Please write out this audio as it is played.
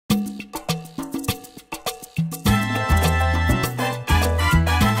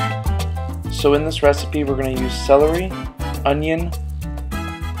So in this recipe we're going to use celery, onion,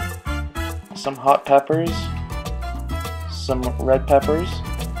 some hot peppers, some red peppers,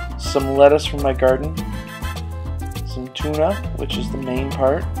 some lettuce from my garden, some tuna, which is the main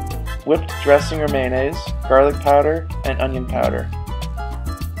part, whipped dressing or mayonnaise, garlic powder, and onion powder.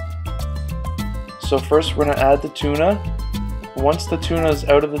 So first we're going to add the tuna. Once the tuna is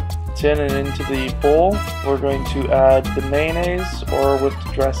out of the tin and into the bowl, we're going to add the mayonnaise or whipped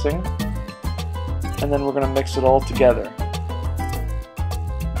dressing, and then we're going to mix it all together.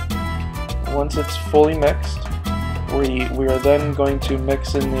 Once it's fully mixed, we are then going to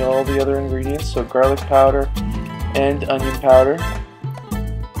mix in all the other ingredients, so garlic powder and onion powder.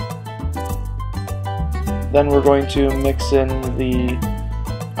 Then we're going to mix in the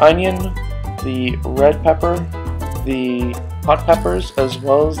onion, the red pepper, the hot peppers, as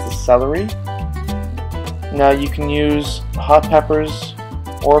well as the celery. Now you can use hot peppers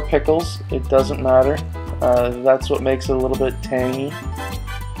or pickles, it doesn't matter. That's what makes it a little bit tangy.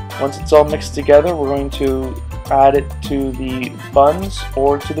 Once it's all mixed together, we're going to add it to the buns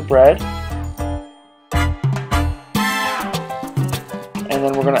or to the bread. And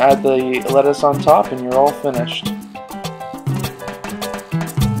then we're going to add the lettuce on top, and you're all finished.